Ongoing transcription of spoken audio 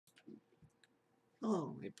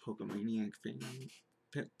Hello, my Pokemaniac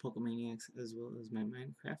Pokemaniacs as well as my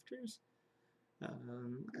Minecrafters.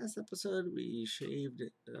 Last episode we shaved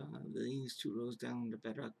these 2 rows down to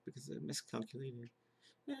bedrock because I miscalculated.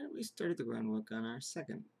 And we started the groundwork on our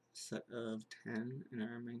second set of 10 in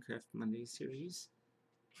our Minecraft Monday series,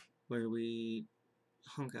 where we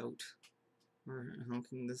hunk out. We're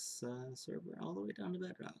hunking this server all the way down to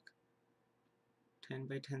bedrock. 10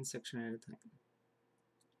 by 10 section at a time.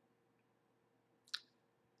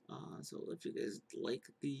 So if you guys like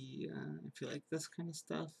if you like this kind of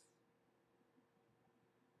stuff,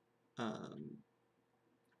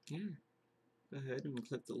 yeah, go ahead and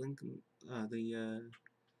click the link, the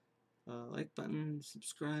like button,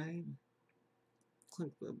 subscribe,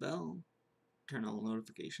 click the bell, turn all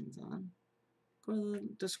notifications on. Go to the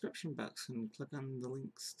description box and click on the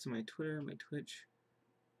links to my Twitter, my Twitch,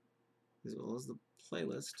 as well as the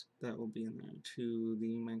playlist that will be in there to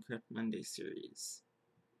the Minecraft Monday series.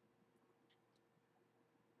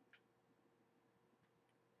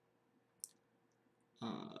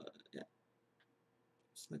 Yeah,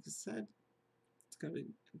 just like I said, it's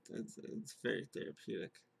very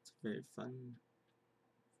therapeutic. It's very fun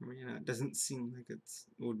for me. It doesn't seem like it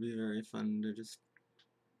would be very fun to just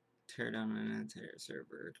tear down an entire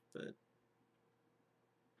server, but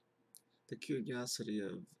the curiosity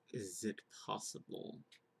of is it possible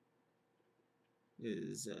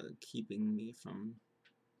is keeping me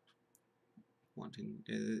wanting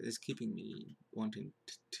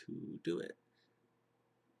to do it.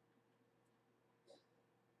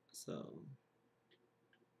 So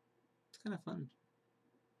it's kind of fun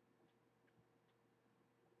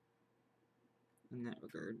in that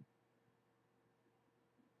regard.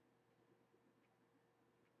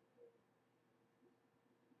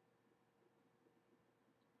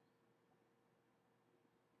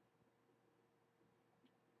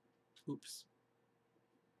 Oops.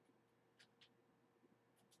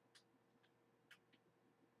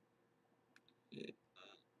 Yeah.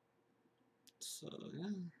 So yeah,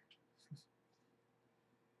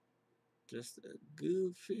 just a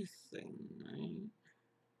goofy thing, right?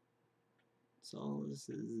 That's all this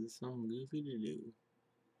is something goofy to do.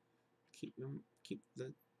 Keep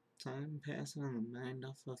the time passing and the mind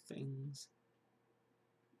off of things.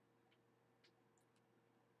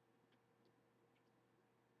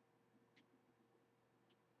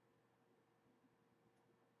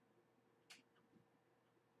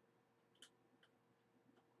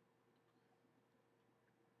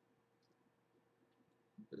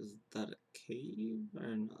 Is that a cave?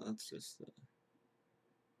 Or no, that's just a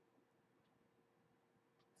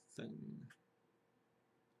thing.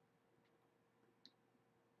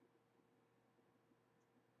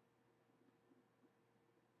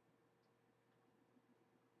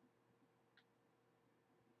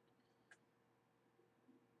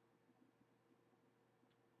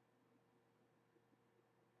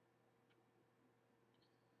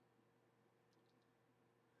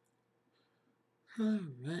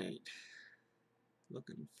 Alright.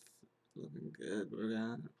 Looking good. We're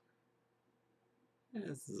gonna.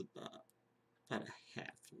 This is about a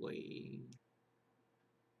halfway.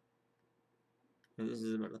 Or this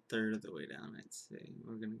is about a third of the way down, I'd say.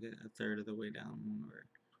 We're gonna get a third of the way down when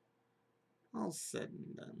we're all said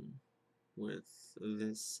and done with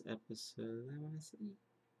this episode, I wanna say.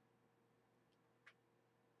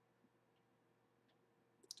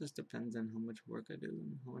 Just depends on how much work I do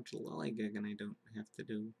and how much lollygagging I don't have to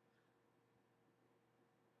do.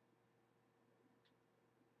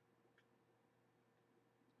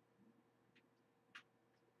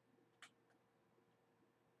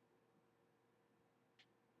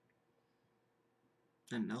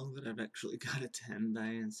 And now that I've actually got a 10 by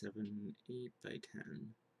and 8 by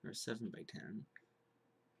 10, or 7 by 10,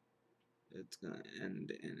 it's gonna end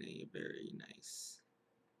in a very nice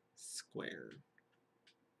square.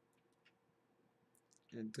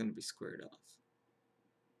 It's gonna be squared off.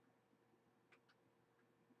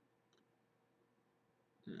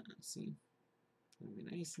 See? It's gonna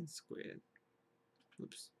be nice and squared.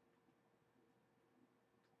 Oops.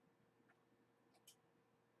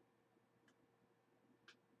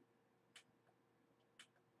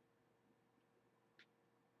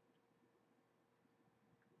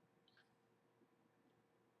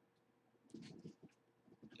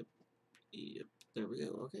 Yep, there we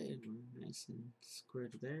go. Okay, we're nice and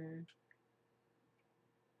squared there.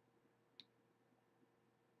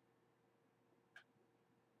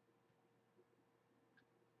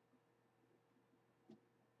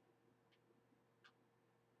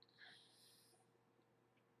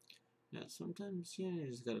 Yeah, sometimes, yeah, you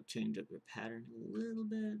just gotta change up your pattern a little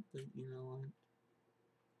bit, but you know what?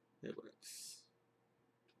 It works.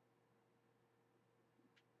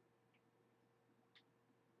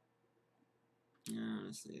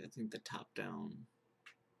 honestly, I think the top-down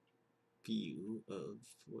view of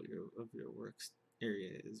your work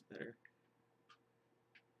area is better.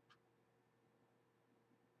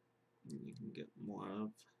 You can get more of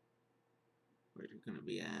where you're going to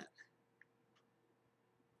be at.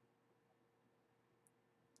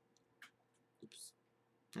 Oops,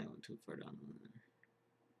 I went too far down there.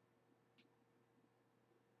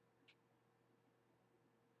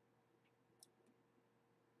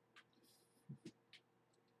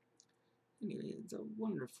 Anyway, it's a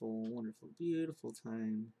wonderful, wonderful, beautiful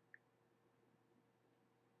time.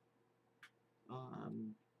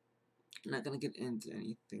 I'm not gonna get into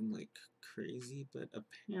anything like crazy, but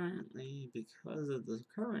apparently because of the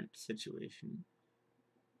current situation,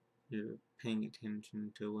 you're paying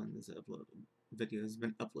attention to when this video has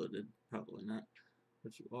been uploaded. Probably not,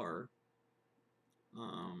 but you are.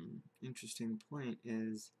 Interesting point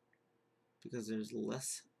is because there's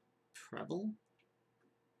less travel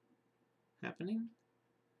happening,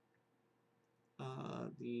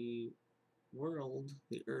 the world,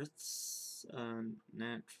 the Earth's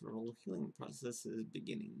natural healing process is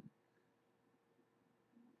beginning.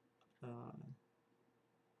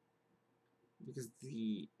 Because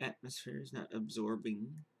the atmosphere is not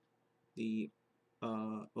absorbing the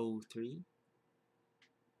O3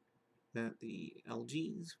 that the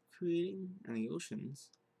algae is creating and the oceans,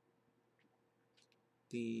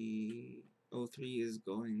 the O3 is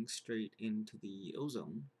going straight into the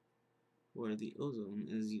ozone, where the ozone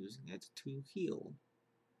is using it to heal.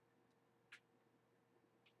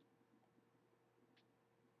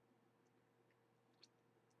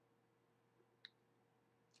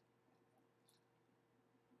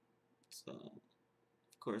 So,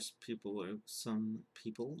 of course, some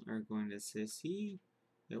people are going to say, see,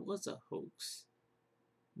 it was a hoax.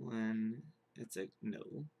 When it's like,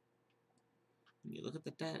 no. When you look at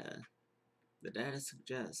the data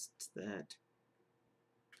suggests that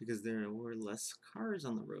because there were less cars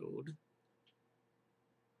on the road,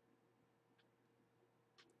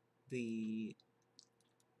 the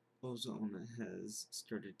ozone has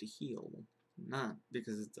started to heal. Not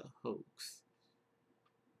because it's a hoax.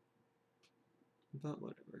 But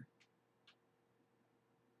whatever.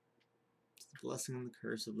 It's the blessing and the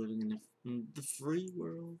curse of living in the free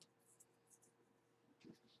world.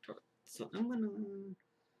 So I'm gonna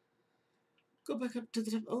go back up to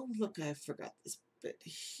the top. Oh, look, I forgot this bit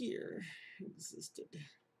here existed.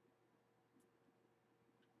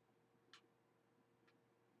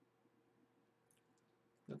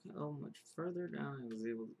 Look how much further down I was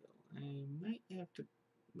able to go. I might have to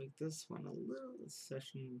make this one a little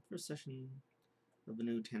session. First session of the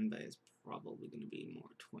new 10 by is probably going to be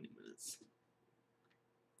more 20 minutes.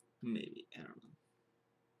 Maybe, I don't know.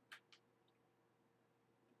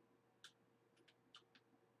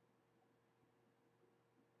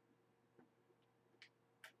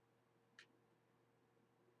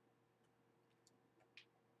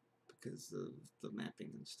 Because of the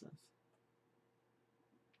mapping and stuff.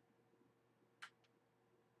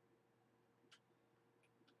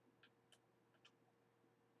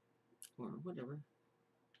 Or whatever.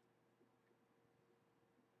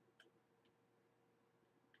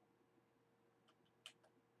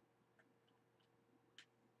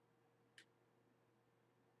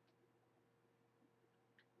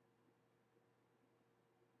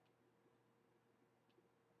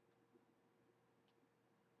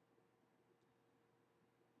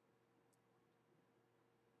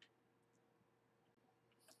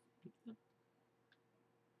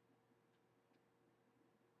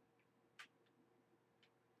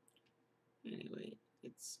 Anyway,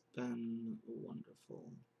 it's been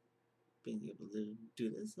wonderful being able to do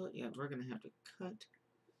this. So yeah, we're gonna have to cut.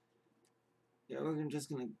 Yeah, we're just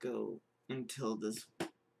gonna go until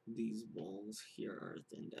these walls here are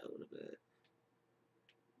thinned out a bit.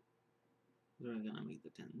 We're gonna make the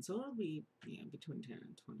 10. So it'll be, yeah, between 10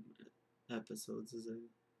 and 20 minute episodes as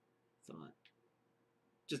I thought.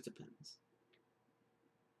 Just depends.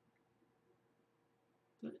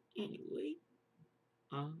 But anyway,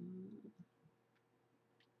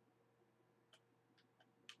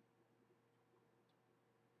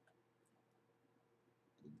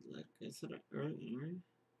 like I said earlier,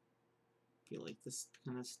 if you like this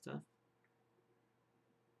kind of stuff,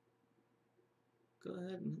 go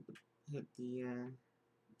ahead and hit the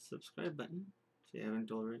subscribe button if you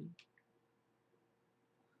haven't already.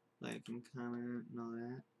 Like and comment and all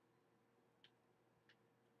that.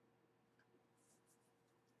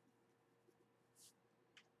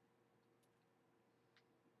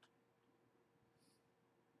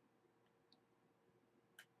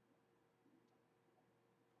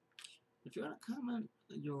 If you want to comment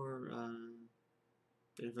your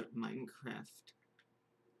favorite Minecraft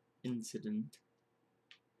incident,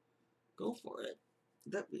 go for it.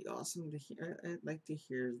 That'd be awesome to hear. I'd like to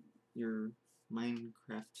hear your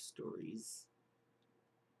Minecraft stories.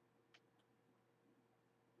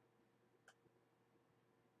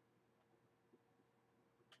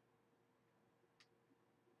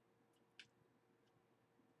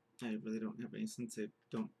 I really don't have any since I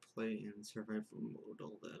don't play in survival mode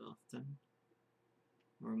all that often.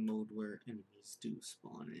 Or a mode where enemies do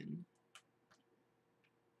spawn in.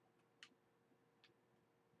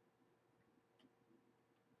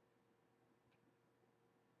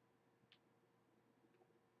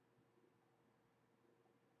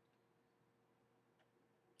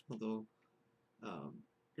 Although,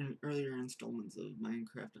 in earlier installments of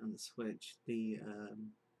Minecraft on the Switch, I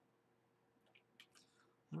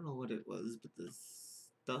don't know what it was, but the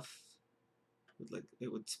stuff would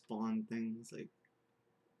it would spawn things like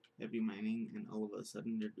heavy mining, and all of a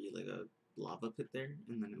sudden there'd be like a lava pit there,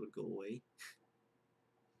 and then it would go away.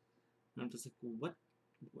 And I'm just like, what?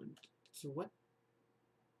 So what?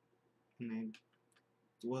 And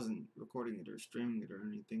I wasn't recording it or streaming it or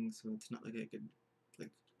anything, so it's not like I could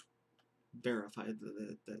like verify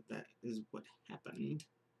that is what happened.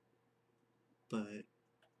 But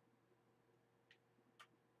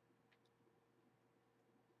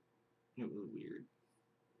it was weird.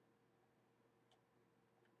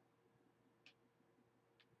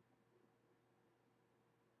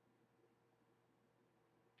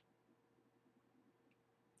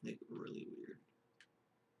 Like, really weird.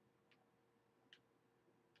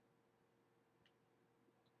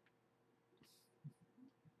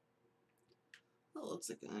 Well, looks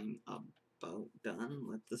like I'm about done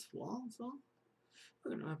with this wall, so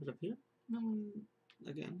we're gonna wrap it up here.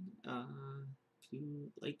 Again, if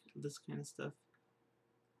you like this kind of stuff,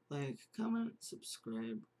 like, comment,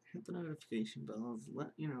 subscribe, hit the notification bells, let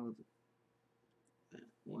you know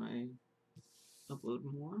when I upload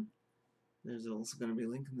more. There's also going to be a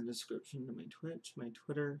link in the description to my Twitch, my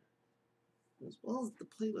Twitter, as well as the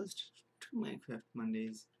playlist to Minecraft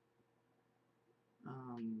Mondays.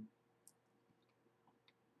 I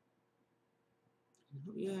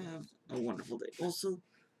hope you have a wonderful day. Also,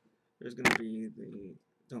 there's going to be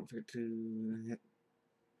don't forget to hit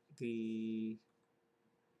the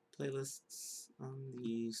playlists on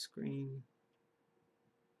the screen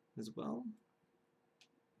as well.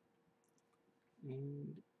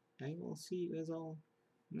 And I will see you guys all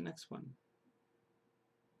in the next one.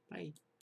 Bye.